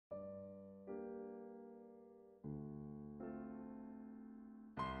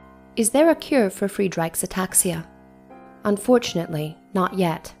Is there a cure for Friedreich's ataxia? Unfortunately, not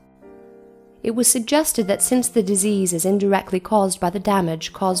yet. It was suggested that since the disease is indirectly caused by the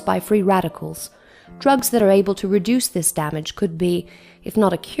damage caused by free radicals, drugs that are able to reduce this damage could be, if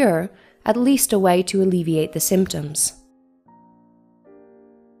not a cure, at least a way to alleviate the symptoms.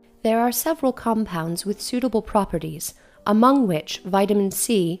 There are several compounds with suitable properties, among which vitamin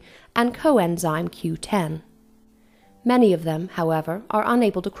C and coenzyme Q10. Many of them, however, are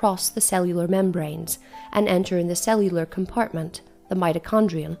unable to cross the cellular membranes and enter in the cellular compartment, the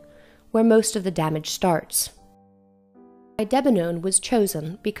mitochondrion, where most of the damage starts. Idebenone was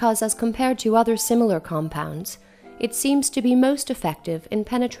chosen because, as compared to other similar compounds, it seems to be most effective in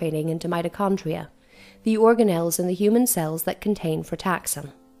penetrating into mitochondria, the organelles in the human cells that contain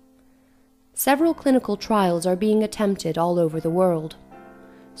frataxin. Several clinical trials are being attempted all over the world.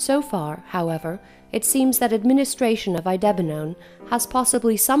 So far, however, it seems that administration of idebenone has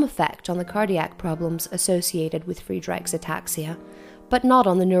possibly some effect on the cardiac problems associated with Friedreich's ataxia, but not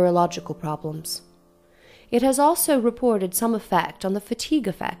on the neurological problems. It has also reported some effect on the fatigue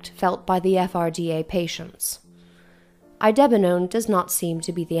effect felt by the FRDA patients. Idebenone does not seem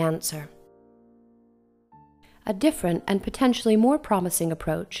to be the answer. A different and potentially more promising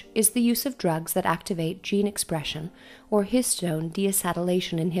approach is the use of drugs that activate gene expression or histone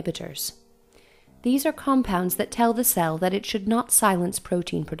deacetylation inhibitors. These are compounds that tell the cell that it should not silence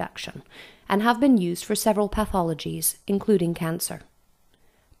protein production and have been used for several pathologies, including cancer.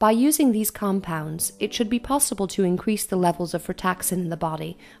 By using these compounds, it should be possible to increase the levels of frataxin in the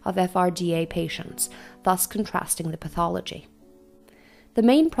body of FRDA patients, thus contrasting the pathology. The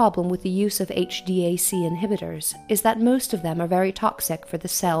main problem with the use of HDAC inhibitors is that most of them are very toxic for the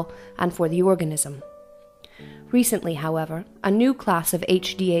cell and for the organism. Recently, however, a new class of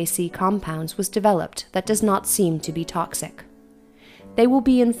HDAC compounds was developed that does not seem to be toxic. They will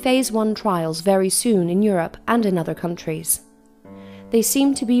be in phase 1 trials very soon in Europe and in other countries. They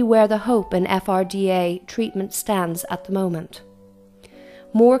seem to be where the hope in FRDA treatment stands at the moment.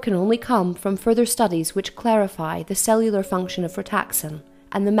 More can only come from further studies which clarify the cellular function of frataxin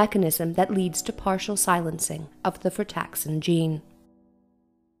and the mechanism that leads to partial silencing of the frataxin gene.